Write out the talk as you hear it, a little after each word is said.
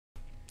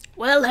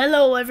Well,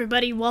 hello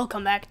everybody,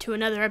 welcome back to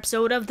another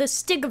episode of The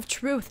Stick of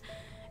Truth.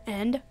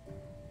 And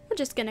we're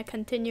just gonna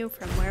continue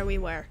from where we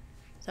were.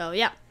 So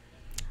yeah.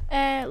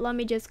 Let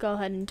me just go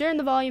ahead and turn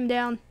the volume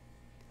down.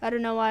 I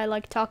don't know why I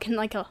like talking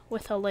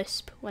with a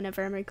lisp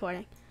whenever I'm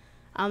recording.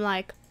 I'm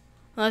like,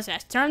 let's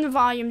just turn the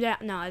volume down.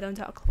 No, I don't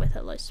talk with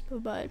a lisp,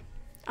 but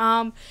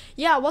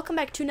yeah, welcome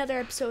back to another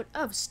episode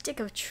of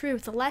Stick of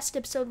Truth. The last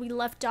episode we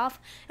left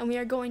off, and we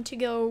are going to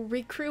go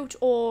recruit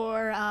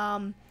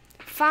or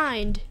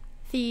find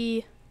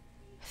the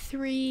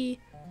 3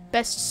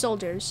 best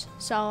soldiers.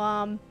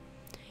 So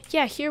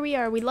yeah, here we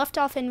are. We left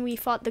off and we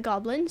fought the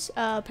goblins.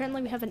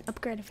 Apparently we have an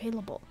upgrade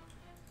available.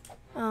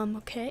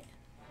 Okay.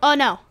 Oh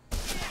no.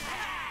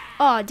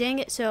 Oh, dang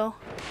it. So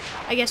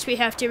I guess we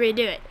have to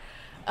redo it.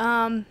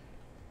 Oh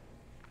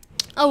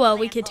well,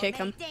 we could take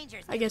them.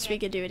 I guess we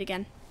could do it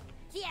again.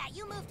 Yeah,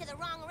 you moved to the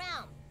wrong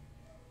realm.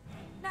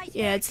 Nice.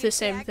 Yeah, it's the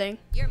same thing.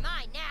 You're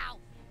mine now.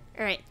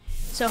 All right.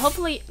 So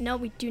hopefully, no,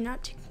 we do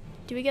not.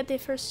 Do we get the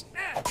first?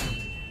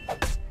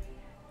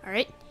 All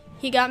right.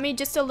 He got me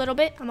just a little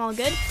bit. I'm all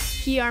good.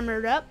 He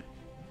armored up.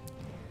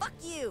 Fuck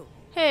you.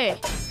 Hey.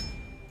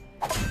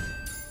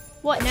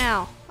 What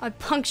now? I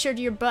punctured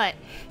your butt.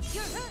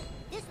 You're hurt.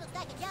 This looks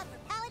like a job for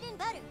Paladin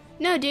Butter.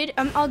 No, dude,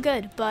 I'm all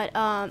good. But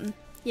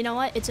you know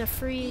what? It's a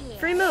free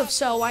move,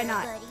 so why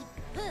not?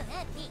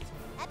 That beat.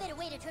 I better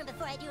wait a turn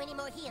before I do any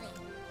more healing.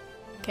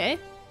 Okay.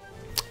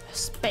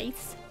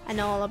 Space. I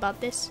know all about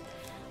this.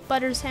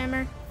 Butter's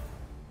hammer.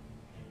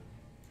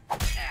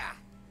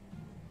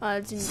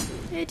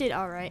 It did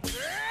all right.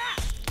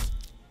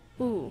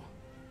 Ooh.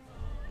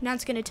 Now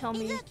it's gonna tell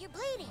me Look, you're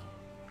bleeding.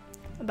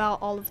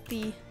 about all of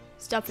the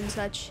stuff and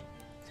such.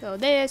 So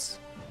this,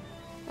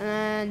 and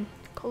then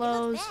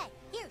clothes. It looks bad.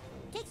 Here,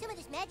 take some of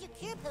this magic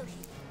cure potion.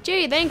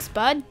 Gee, thanks,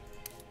 bud.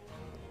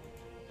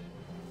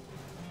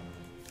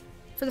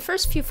 For the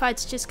first few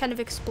fights, just kind of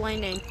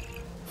explaining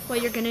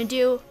what you're gonna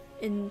do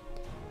in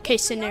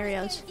case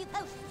scenarios. Just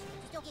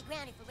don't get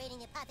grounded for raiding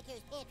the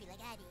apothecary's pantry like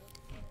I did.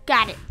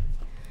 Got it.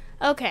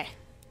 Okay.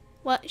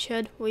 What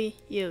should we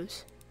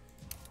use?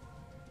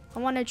 I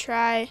want to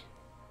try.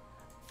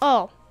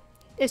 Oh,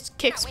 it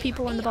kicks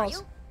people in the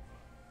balls.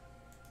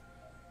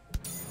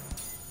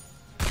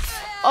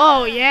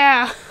 Oh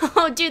yeah.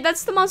 Oh dude,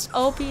 that's the most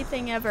OP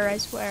thing ever, I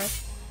swear.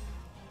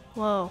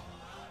 Whoa.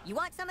 You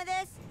want some of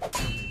this?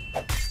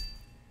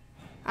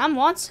 I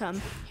want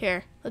some.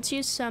 Here, let's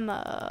use some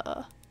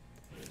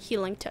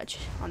healing touch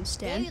on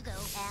Stan. There you go,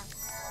 pal.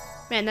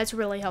 Man, that's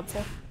really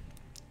helpful.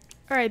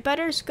 Alright,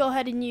 Butters, go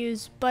ahead and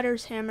use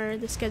Butters' hammer.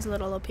 This guy's a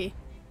little OP.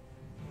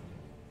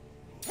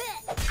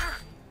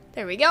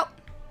 There we go.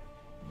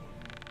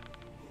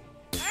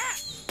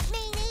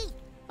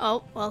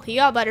 Oh, well, he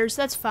got Butters.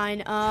 That's fine.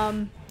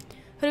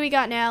 Who do we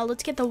got now?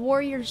 Let's get the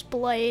Warrior's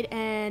Blade,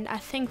 and I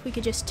think we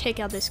could just take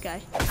out this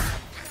guy.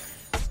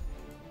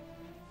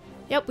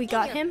 Yep, we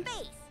got him.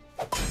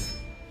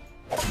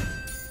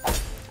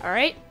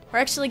 Alright, we're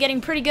actually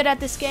getting pretty good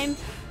at this game.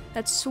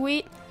 That's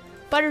sweet.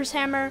 Butter's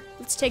hammer.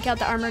 Let's take out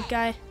the armored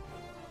guy.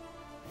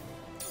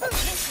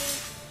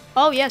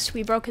 Oh, yes,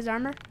 we broke his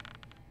armor.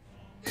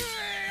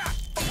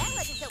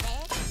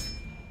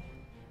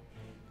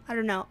 I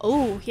don't know.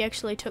 Oh, he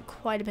actually took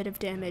quite a bit of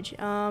damage.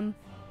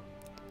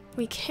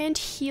 We can't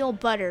heal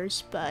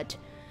Butters, but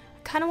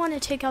I kind of want to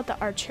take out the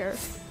archer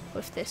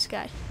with this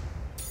guy.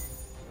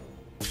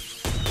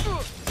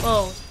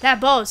 Whoa, that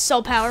bow is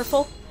so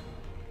powerful.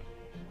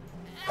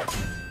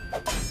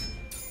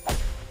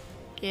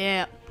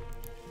 Yeah.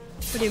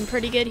 We're doing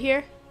pretty good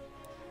here.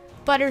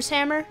 Butter's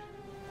hammer.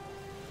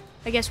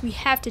 I guess we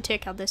have to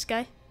take out this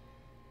guy.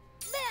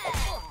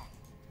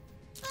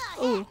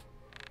 Ooh.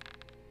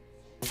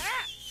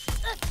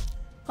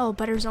 Oh,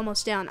 Butter's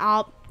almost down.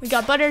 Oh, we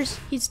got Butters.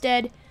 He's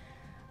dead.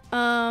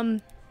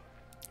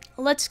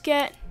 Let's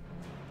get...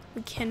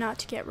 We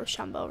cannot get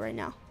Rochambeau right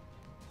now.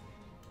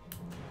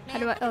 How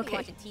do I... Okay.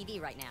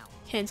 TV right now.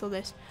 Cancel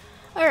this.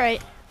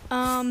 Alright.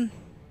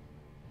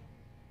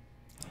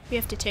 We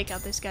have to take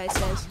out this guy,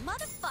 says.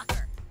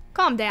 Motherfucker.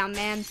 Calm down,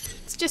 man.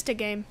 It's just a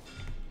game.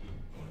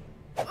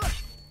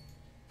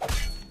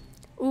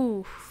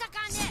 Ooh. Suck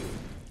on this.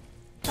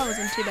 That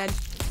wasn't too bad.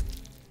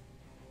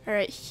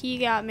 Alright, he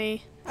got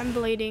me. I'm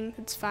bleeding.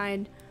 It's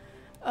fine.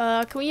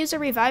 Can we use a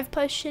revive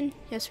potion?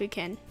 Yes, we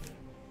can.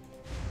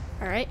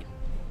 Alright.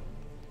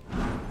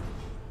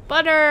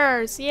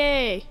 Butters!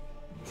 Yay!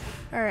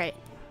 Alright.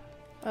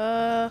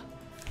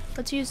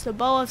 Let's use the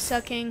bow of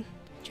sucking.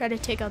 Try to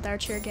take out the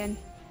archer again.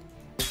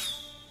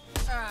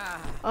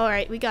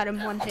 Alright, we got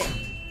him. 1 hit.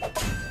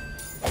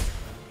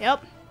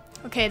 Yep.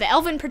 Okay, the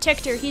Elven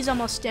Protector, he's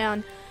almost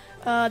down.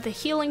 The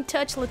healing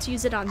touch, let's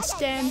use it on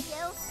Stan.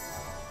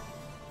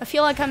 I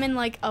feel like I'm in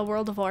like a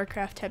World of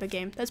Warcraft type of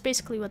game. That's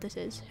basically what this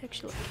is.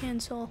 Actually,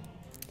 cancel.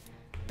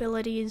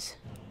 Abilities.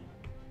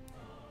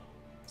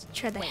 Let's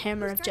try the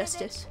Hammer of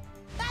Justice.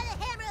 By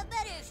the hammer of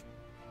Butters.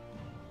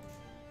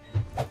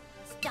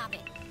 Stop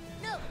it.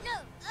 No,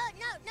 no,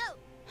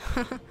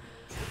 no.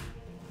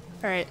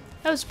 Alright,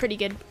 that was a pretty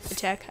good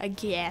attack, I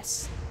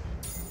guess.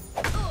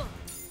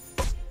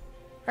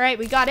 Alright,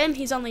 we got him.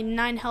 He's only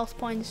 9 health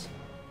points.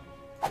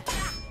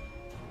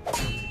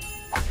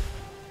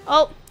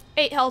 Oh,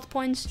 8 health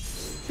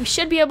points. We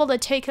should be able to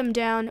take him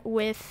down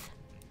with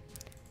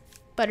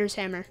Butter's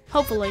hammer.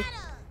 Hopefully.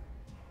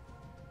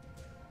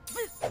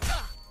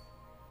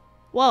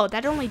 Whoa,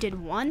 that only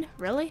did 1?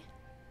 Really?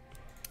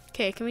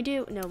 Okay, can we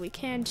do... No, we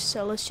can't.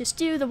 So let's just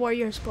do the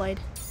Warrior's Blade.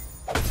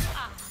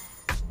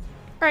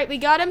 Alright, we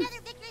got him.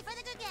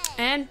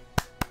 And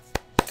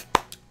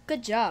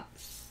good job.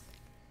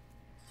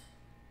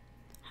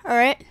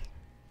 Alright.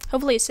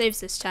 Hopefully it saves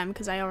this time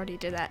because I already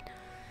did that.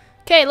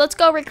 Okay, let's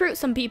go recruit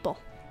some people.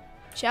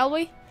 Shall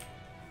we?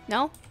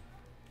 No?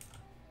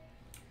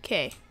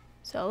 Okay,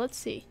 so let's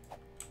see.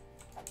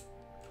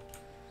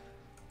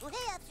 Well,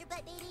 hey, Officer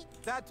Butt Baby.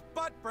 That's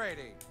Butt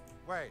Brady.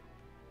 Wait.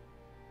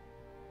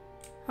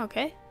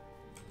 Okay.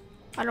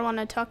 I don't want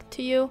to talk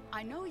to you.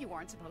 I know you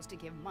aren't supposed to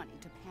give money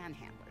to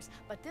panhandlers,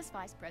 but this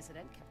vice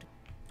president kept...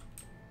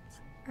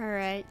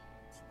 Alright.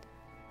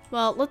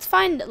 Well, let's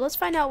find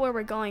out where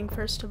we're going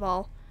first of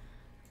all.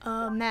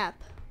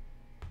 Map.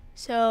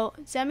 So,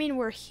 does that mean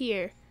we're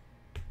here?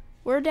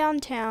 We're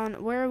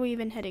downtown. Where are we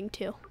even heading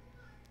to?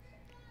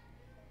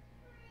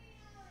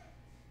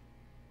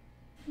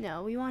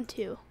 No, we want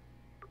to.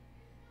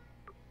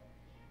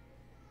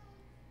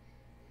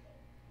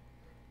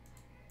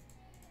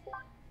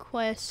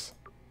 Quest.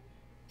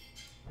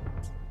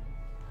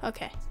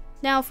 Okay.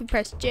 Now if we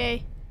press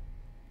J.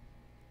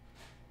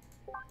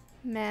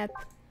 Map.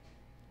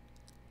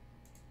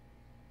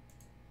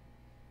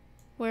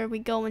 Where are we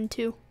going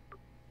to?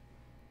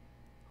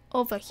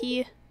 Over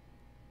here.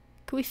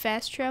 Can we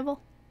fast travel?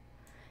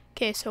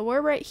 Okay, so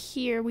we're right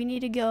here. We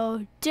need to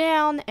go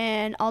down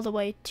and all the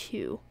way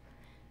to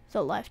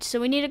the left. So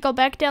we need to go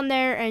back down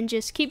there and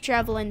just keep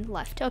traveling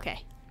left.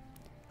 Okay.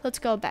 Let's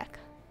go back.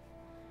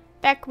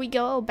 Back we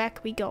go,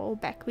 back we go,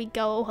 back we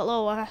go.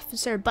 Hello,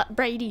 Officer Butt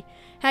Brady.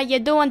 How you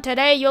doing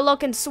today? You're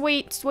looking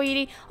sweet,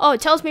 sweetie. Oh,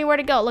 it tells me where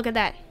to go. Look at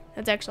that.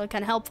 That's actually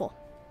kind of helpful.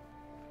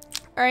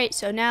 Alright,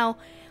 so now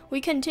we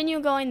continue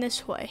going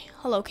this way.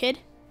 Hello, kid.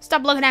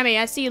 Stop looking at me.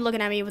 I see you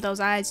looking at me with those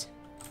eyes.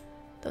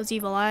 Those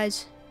evil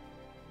eyes.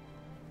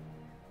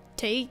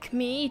 Take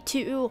me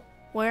to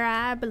where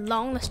I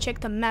belong. Let's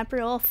check the map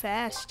real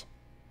fast.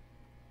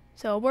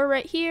 So we're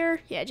right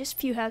here. Yeah, just a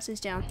few houses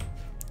down.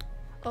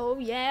 Oh,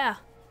 yeah.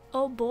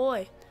 Oh,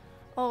 boy.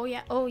 Oh,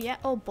 yeah. Oh, yeah.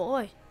 Oh,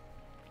 boy.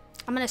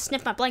 I'm gonna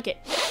sniff my blanket.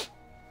 This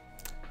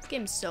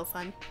game's so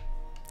fun.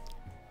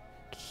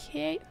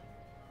 Okay.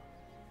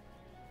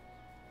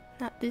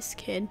 Not this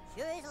kid.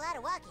 Sure is a lot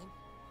of walking.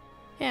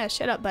 Yeah,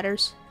 shut up,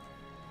 Butters.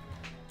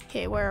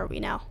 Okay, where are we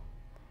now?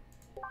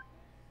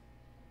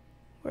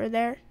 We're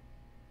there.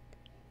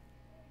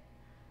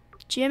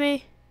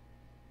 Jimmy.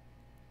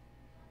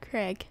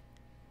 Craig.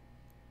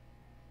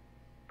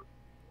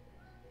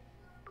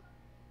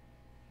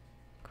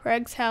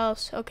 Craig's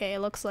house. Okay, it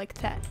looks like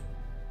that.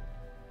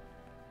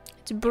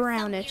 It's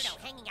brownish. Some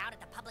weirdo hanging out at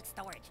the public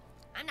storage.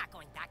 I'm not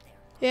going back there.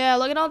 Yeah,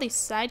 look at all these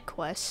side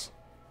quests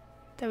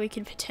that we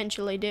could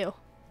potentially do.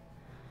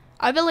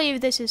 I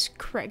believe this is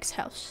Craig's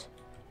house.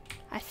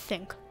 I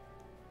think.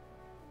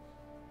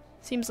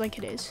 Seems like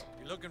it is.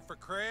 You looking for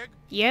Craig?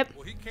 Yep.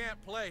 Well, he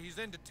can't play. He's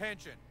in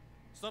detention.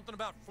 Something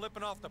about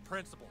flipping off the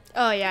principal.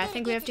 Oh yeah, I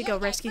think we have to go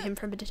rescue him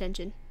from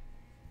detention.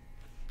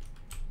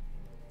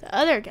 The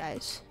other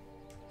guys.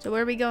 So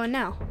where are we going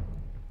now?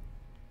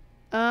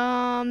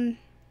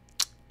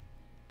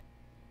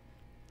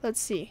 Let's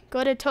see.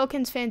 Go to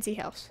Token's fancy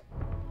house.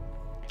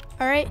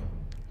 Alright.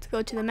 Let's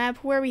go to the map.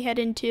 Where are we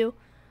heading to?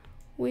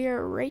 We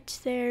are right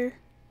there.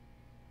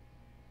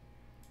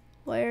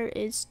 Where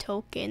is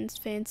Token's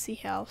fancy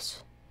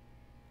house?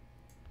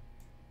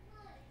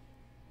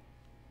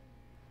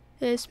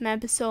 This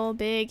map is so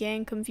big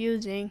and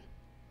confusing.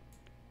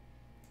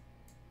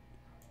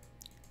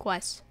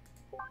 Quest.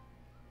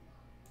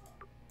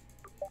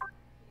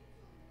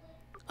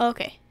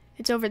 Okay,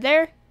 it's over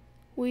there.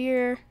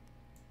 We're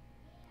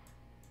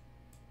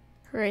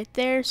right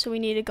there, so we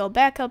need to go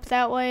back up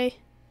that way.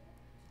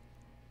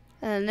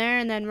 And then there,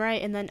 and then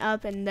right, and then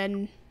up, and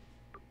then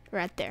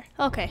right there.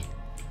 Okay.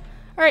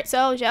 Alright,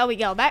 so shall we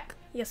go back?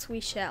 Yes, we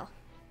shall.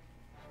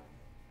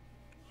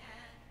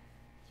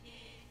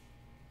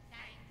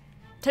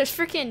 There's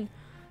freaking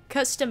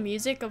custom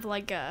music of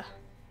like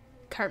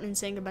Cartman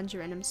saying a bunch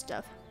of random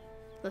stuff.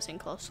 Listen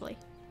closely.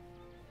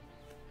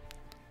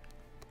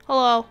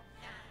 Hello.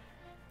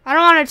 I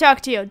don't want to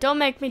talk to you. Don't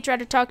make me try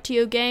to talk to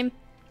you, game.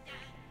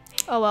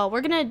 Oh well,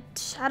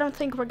 I don't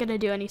think we're gonna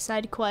do any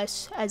side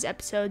quests as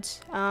episodes.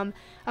 I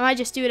might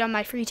just do it on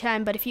my free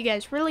time, but if you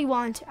guys really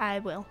want, I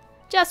will.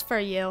 Just for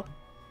you.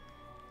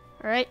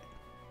 Alright?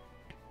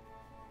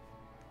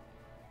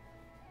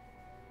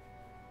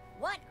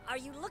 What are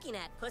you looking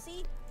at,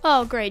 pussy?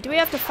 Oh great, do we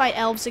have to fight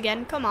elves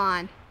again? Come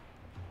on.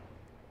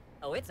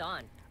 Oh, it's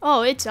on.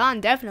 Oh, it's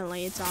on,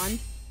 definitely it's on.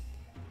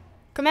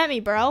 Come at me,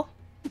 bro.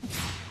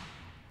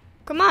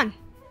 Come on.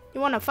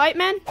 You wanna fight,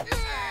 man?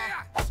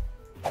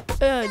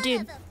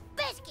 Dude.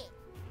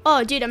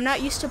 Oh, dude,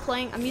 I'm used to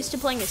playing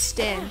as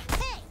Stan.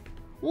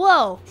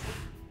 Whoa.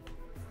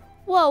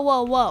 Whoa,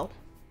 whoa, whoa.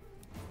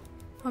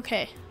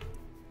 Okay.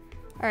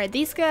 Alright,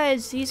 these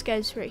guys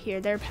right here,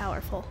 they're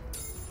powerful.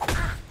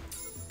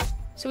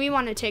 So we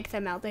want to take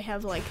them out. They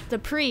have like the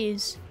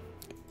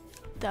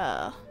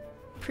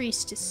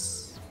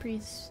priestess.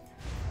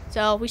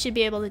 So we should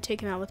be able to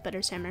take him out with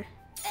Butter's hammer.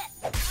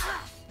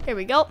 Here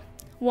we go.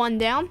 One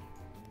down.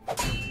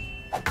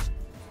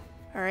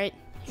 Alright,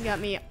 he got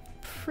me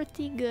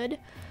pretty good.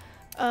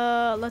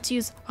 Let's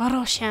use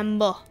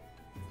Rochambeau.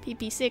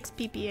 PP6,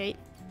 PP8.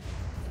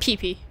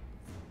 PP.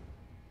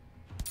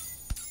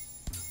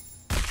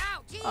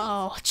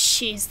 Oh,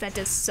 jeez, that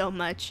does so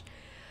much.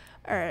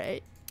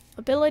 Alright.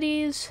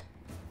 Abilities.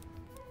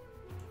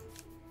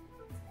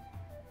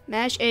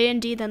 Mash A and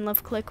D, then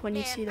left click when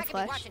you see the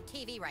flash. Watching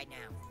TV right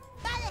now.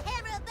 By the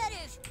hammer of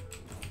Butters.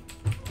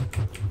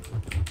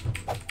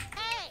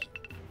 Hey!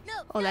 No.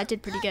 Oh, that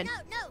did pretty good.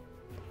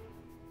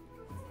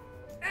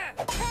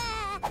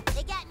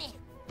 They got me.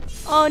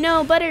 Oh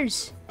no,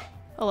 Butters!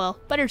 Oh well,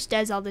 Butters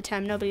dies all the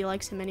time. Nobody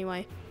likes him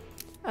anyway.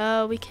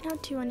 We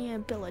cannot do any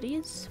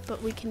abilities,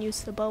 but we can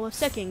use the bow of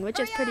sucking, which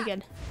is pretty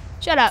good.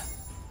 Shut up.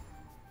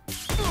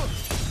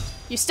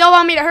 You still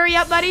want me to hurry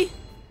up, buddy?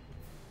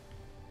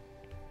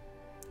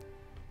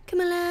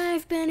 Come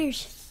alive,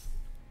 Butters.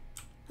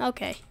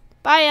 Okay.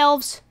 Bye,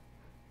 elves.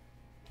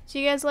 See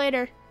you guys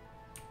later.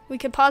 We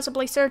could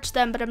possibly search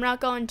them, but I'm not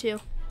going to.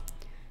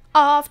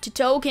 Off to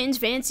Token's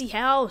fancy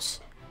house.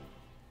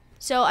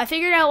 So I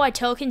figured out why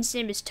Token's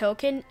name is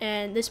Token,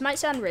 and this might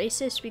sound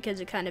racist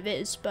because it kind of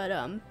is, but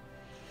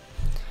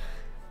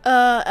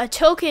a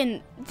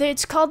token,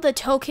 it's called the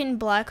token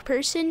black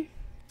person.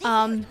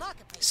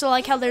 So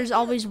like how there's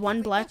always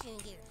one black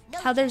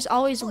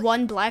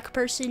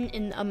person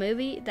in a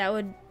movie,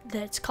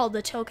 that's called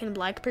the token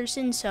black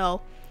person.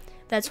 So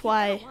that's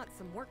why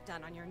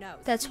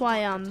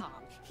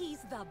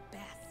He's the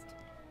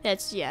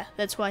best.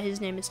 that's why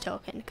his name is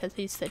Token, because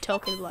he's the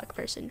token black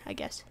person, I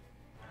guess.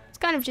 It's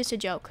kind of just a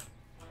joke.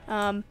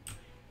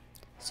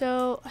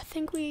 So I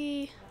think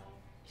we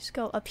just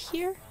go up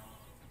here.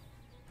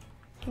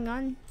 Hang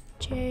on,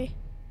 J,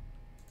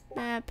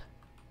 map.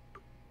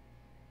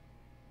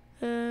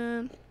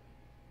 Oh,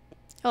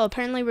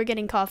 apparently we're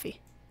getting coffee.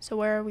 So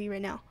where are we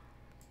right now?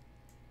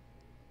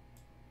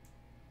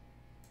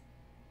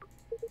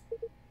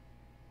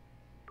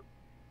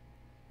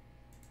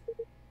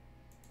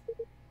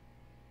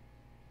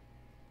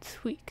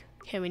 Tweak.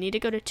 Okay, we need to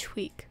go to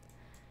Tweak.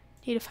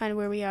 Need to find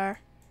where we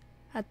are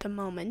at the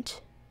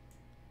moment.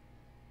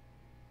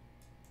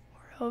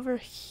 We're over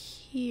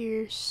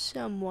here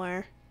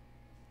somewhere.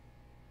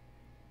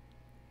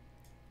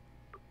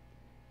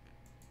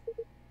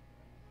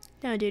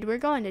 No, dude, we're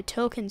going to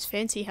Token's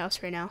fancy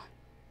house right now.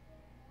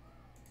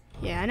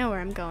 Yeah, I know where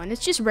I'm going.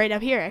 It's just right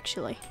up here,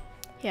 actually.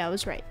 Yeah, I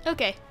was right.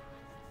 Okay.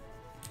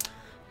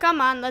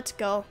 Come on, let's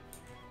go.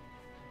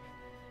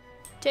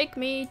 Take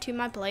me to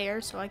my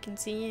player so I can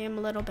see him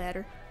a little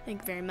better.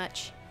 Thank you very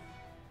much.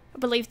 I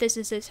believe this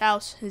is his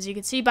house. As you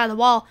can see by the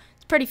wall,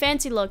 it's pretty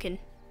fancy looking.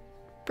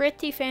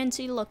 Pretty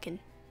fancy looking.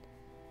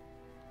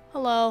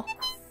 Hello.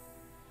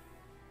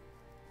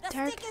 The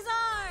stick is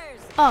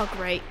ours. Oh,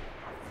 great.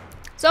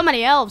 So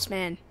many elves,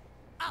 man.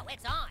 Oh,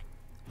 it's on.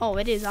 Oh,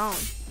 it is on.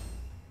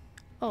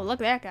 Oh,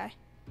 look at that guy.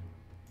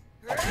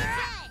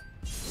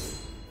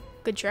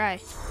 Good try.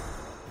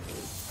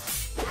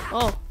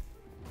 Oh,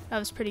 that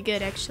was pretty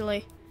good,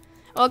 actually.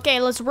 Okay,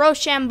 let's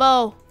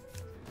Rochambeau.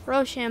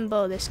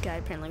 Rochambeau this guy.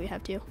 Apparently we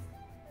have to.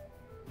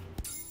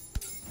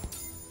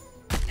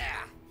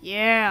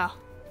 Yeah.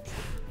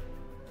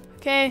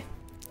 Okay.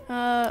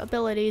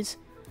 Abilities.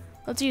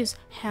 Let's use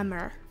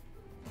hammer.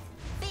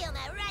 Feel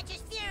my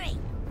righteous fury.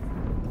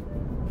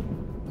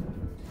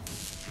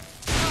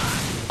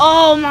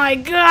 Oh my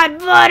God,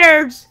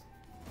 Butters!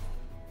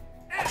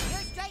 You're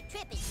straight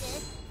trippy,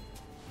 sis.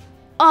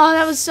 Oh,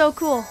 that was so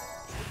cool.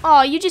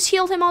 Oh, you just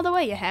healed him all the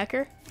way, you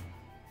hacker.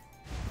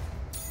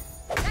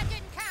 That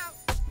didn't count.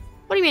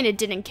 What do you mean it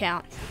didn't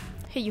count?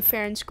 Hit you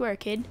fair and square,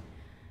 kid.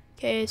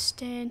 Okay,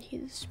 Stan,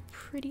 he's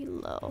pretty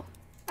low.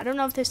 I don't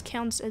know if this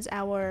counts as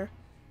our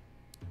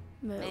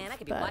move. Man, I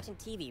could be watching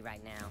TV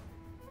right now.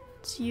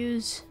 Let's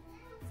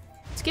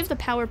give the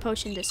power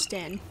potion to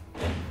Stan.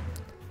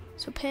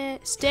 So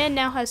Stan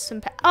now has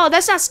some oh,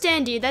 that's not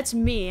Stan, dude. That's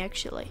me,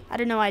 actually. I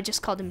don't know why I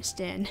just called him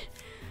Stan.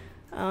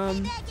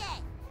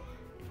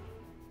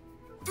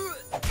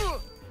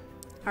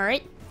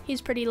 Alright,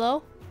 he's pretty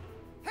low.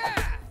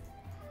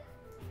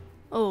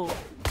 Oh.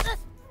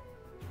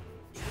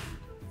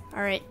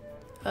 Alright.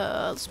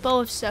 Let's bow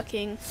of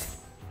sucking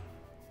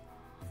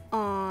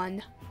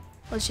on.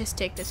 Let's just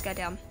take this guy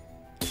down.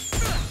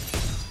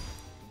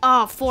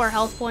 Oh, 4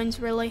 health points,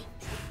 really?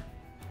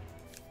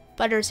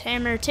 Butter's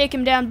hammer. Take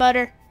him down,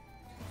 Butter.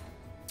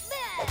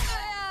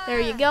 There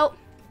you go.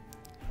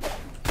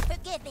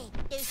 Forgive me,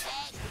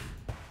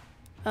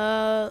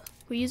 douchebag.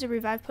 We use a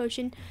revive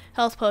potion.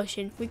 Health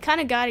potion. We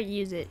kind of gotta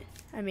use it.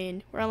 I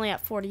mean, we're only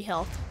at 40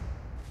 health.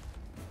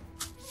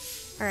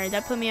 Alright,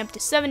 that put me up to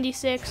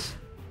 76.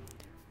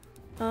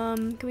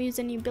 Can we use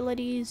any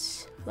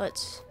abilities?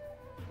 Let's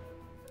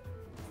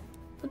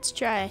Let's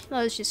try.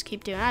 Let's just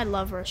keep doing it. I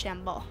love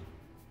Rochambeau.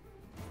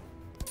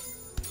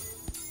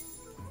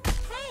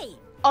 Hey!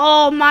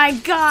 Oh my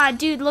god,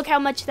 dude, look how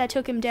much that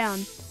took him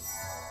down.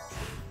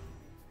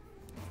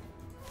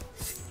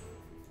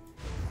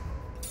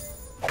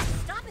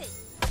 Stop it!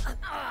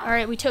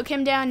 Alright, we took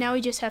him down. Now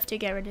we just have to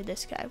get rid of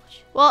this guy.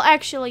 Well,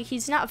 actually,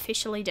 he's not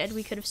officially dead.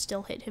 We could have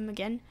still hit him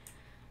again.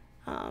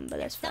 But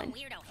that's Some fine.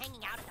 weirdo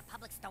hanging out at the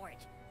public storage.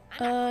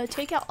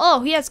 Take out.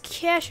 Oh, he has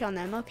cash on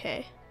them.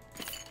 Okay.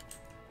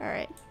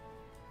 Alright.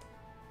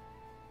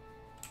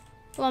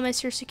 Hello,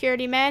 Mr.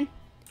 Security Man.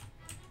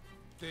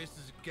 This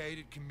is a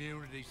gated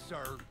community,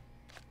 sir.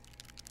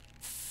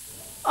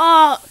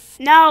 Oh,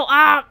 no.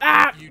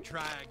 If you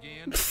try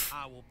again,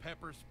 I will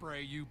pepper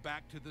spray you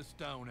back to the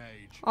Stone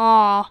Age.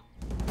 Aw.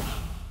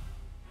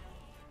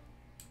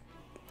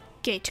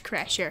 Gate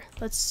Crasher.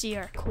 Let's see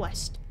our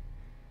quest.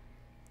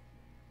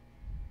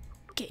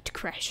 Gate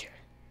Crasher.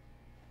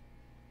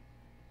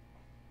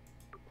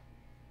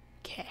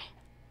 Okay.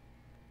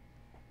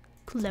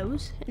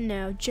 Close. And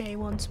now J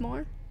once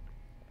more.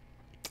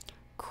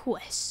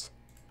 Quest.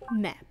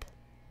 Map.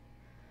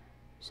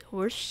 So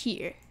we're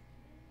here.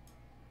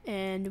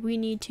 And we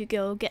need to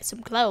go get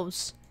some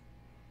clothes.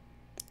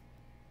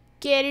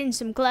 Getting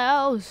some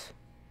clothes.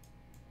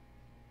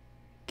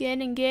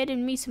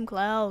 Getting me some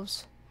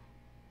clothes.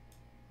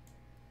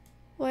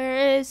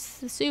 Where is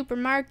the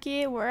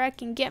supermarket where I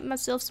can get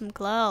myself some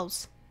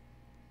clothes?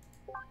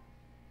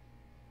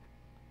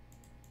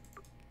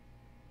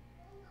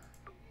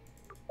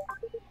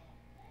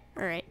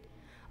 Alright.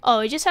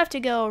 Oh, we just have to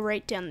go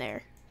right down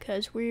there.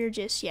 Because we're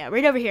just, yeah,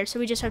 right over here. So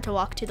we just have to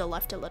walk to the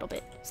left a little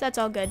bit. So that's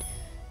all good.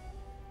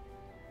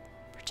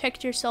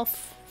 Protect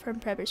yourself from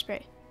pepper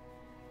spray.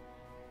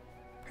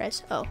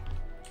 Press O.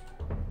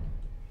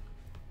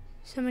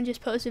 Someone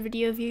just posted a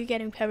video of you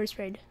getting pepper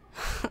sprayed.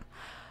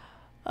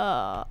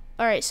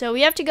 Alright, so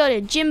we have to go to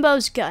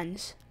Jimbo's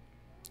Guns.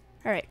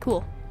 Alright,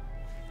 cool.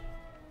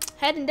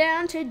 Heading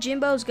down to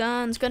Jimbo's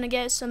Guns. Gonna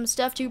get some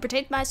stuff to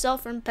protect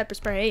myself from pepper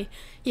spray.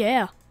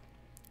 Yeah.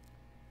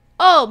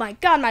 Oh my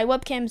god, my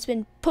webcam's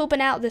been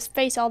pooping out this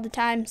face all the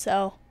time,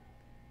 so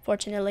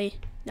fortunately,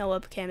 no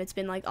webcam. It's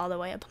been like all the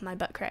way up my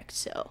butt crack,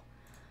 so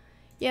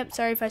yep,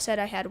 sorry if I said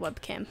I had a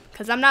webcam,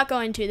 because I'm not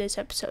going to this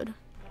episode.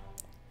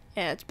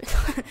 Yeah, it's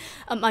been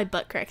up my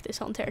butt crack this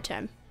whole entire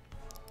time.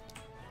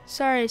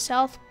 Sorry,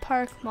 South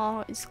Park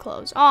Mall is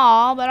closed.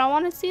 Aw, but I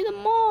want to see the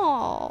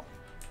mall.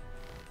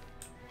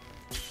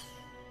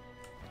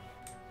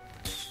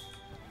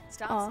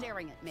 Stop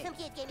staring at me. Some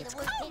kid gave me the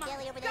worst pink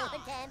alley over there one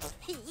time.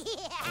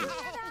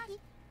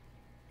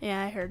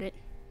 Yeah, I heard it.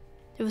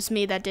 It was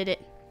me that did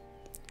it.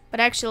 But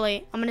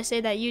actually, I'm gonna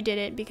say that you did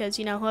it because,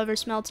 you know, whoever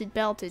smelted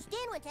belted.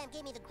 Stan one time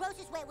gave me the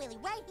grossest wet willy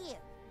right here.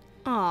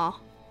 Aw.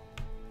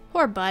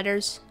 Poor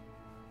Butters.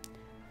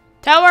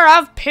 Tower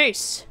of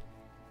Peace.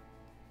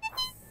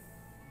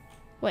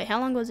 Wait, how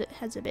long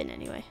has it been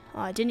anyway?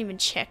 Oh, I didn't even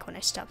check when I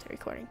stopped the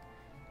recording.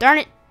 Darn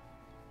it.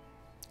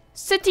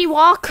 City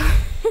Walk.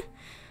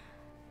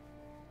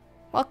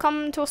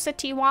 Welcome to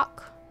City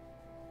Walk.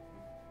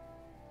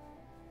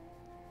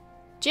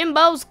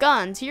 Jimbo's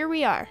Guns. Here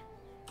we are.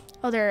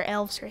 Oh, there are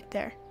elves right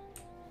there.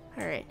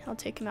 Alright, I'll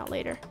take them out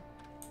later.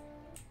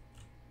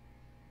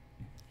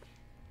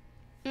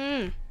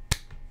 Well,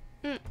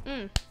 hello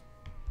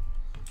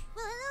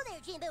there,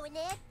 Jimbo and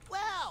Ned.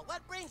 Well,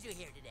 what brings you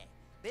here today?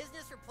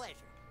 Business or pleasure?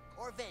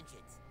 Or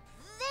vengeance?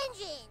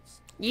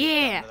 Vengeance!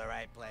 Yeah. To the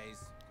right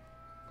place.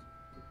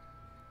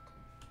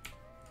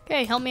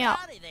 Okay, help me out.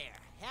 Howdy there.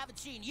 Haven't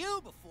seen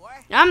you before.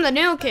 I'm the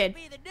new Must kid.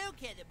 be the new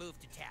kid that moved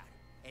to town.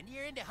 And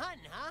you're into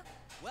hunting, huh?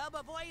 Well,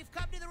 my boy, you've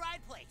come to the right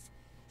place.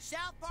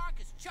 South Park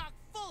is chock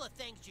full of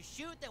things to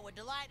shoot that would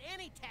delight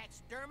any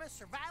taxidermist,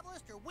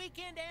 survivalist, or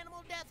weekend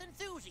animal death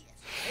enthusiast.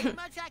 Ain't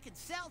much I can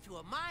sell to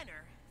a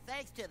minor,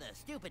 thanks to the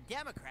stupid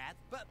Democrats.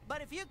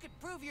 But if you could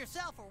prove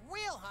yourself a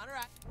real hunter,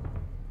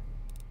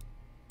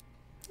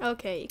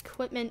 Okay,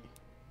 equipment.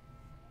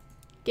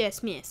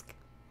 Gas mask.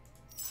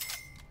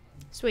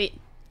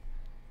 Sweet.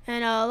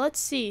 And let's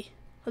see.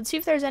 Let's see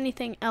if there's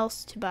anything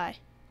else to buy.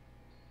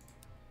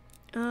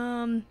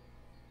 Weapons.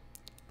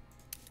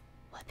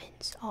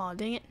 Oh,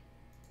 dang it.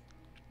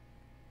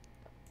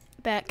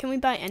 Can we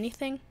buy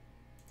anything?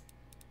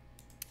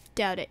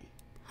 Doubt it.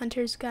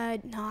 Hunter's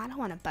Guide. No, I don't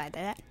want to buy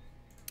that.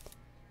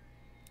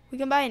 We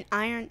can buy an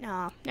iron.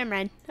 No, never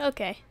mind.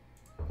 Okay.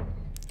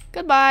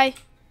 Goodbye.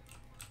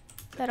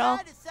 Is that all?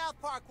 Guide to South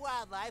Park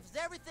Wildlife is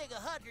everything a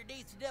hunter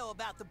needs to know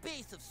about the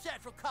beasts of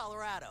Central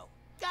Colorado.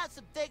 Got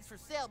some things for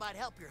sale might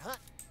help your hunt.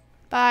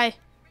 Bye.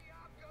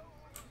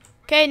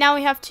 Okay, now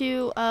we have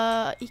to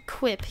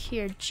equip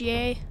here.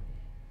 J.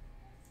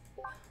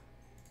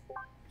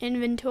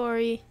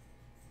 Inventory.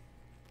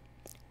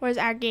 Where's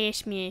our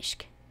gas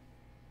mask?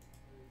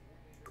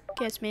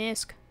 Gas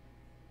mask.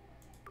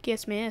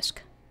 Gas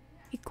mask.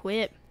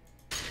 Equip.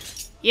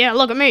 Yeah,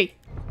 look at me.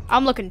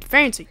 I'm looking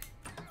fancy.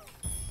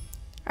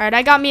 Alright,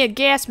 I got me a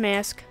gas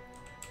mask.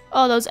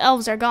 Oh, those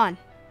elves are gone.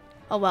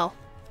 Oh well.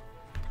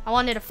 I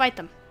wanted to fight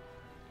them.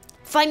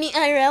 Fight me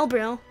IRL,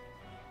 bro.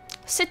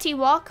 City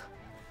Walk.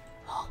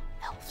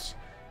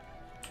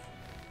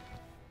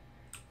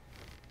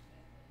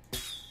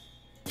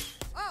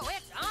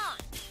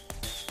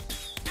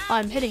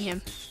 I'm hitting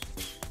him.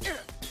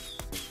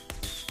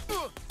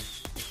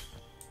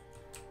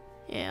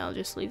 Yeah, I'll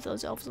just leave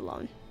those elves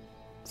alone.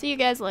 See you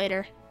guys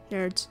later,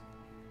 nerds.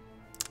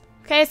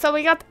 Okay, so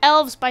we got the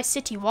elves by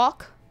City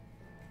Walk.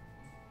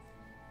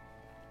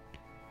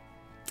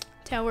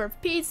 Tower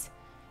of Peace.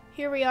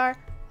 Here we are.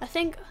 I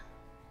think...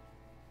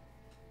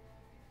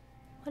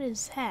 What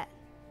is that?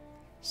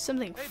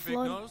 Something Hey, Big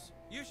floating. Nose,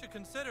 you should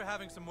consider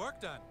having some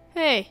work done.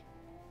 Hey.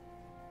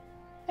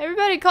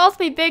 Everybody calls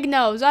me Big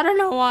Nose. I don't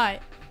know why.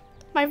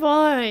 My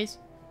voice.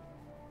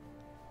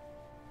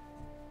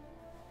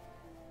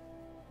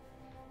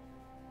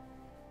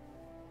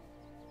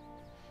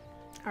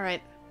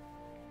 Alright.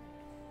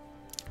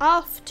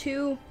 Off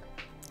to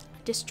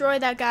destroy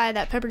that guy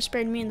that pepper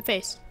sprayed me in the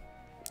face.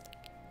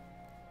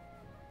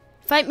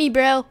 Fight me,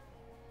 bro.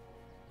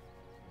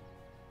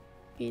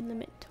 Speed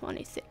limit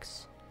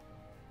 26.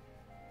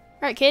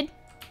 Alright, kid.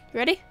 You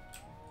ready?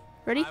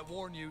 Ready? I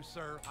warn you,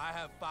 sir, I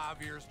have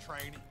 5 years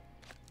training.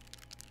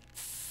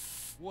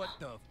 What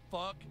the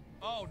fuck?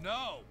 Oh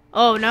no!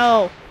 Oh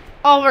no.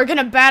 Oh, we're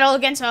gonna battle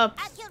against a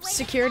I killed way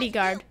security too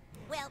fast, guard. too.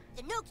 Well,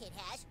 the new kid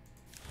has.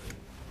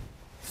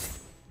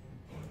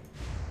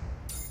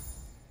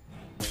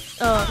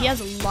 Oh, he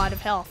has a lot of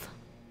health.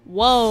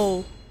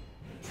 Whoa.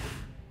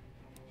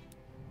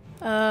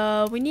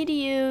 We need to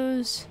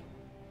use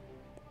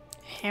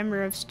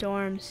Hammer of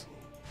Storms.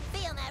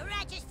 Feel my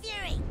righteous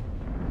fury.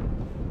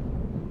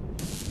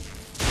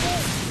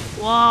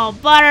 Whoa,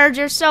 Butters,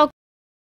 you're so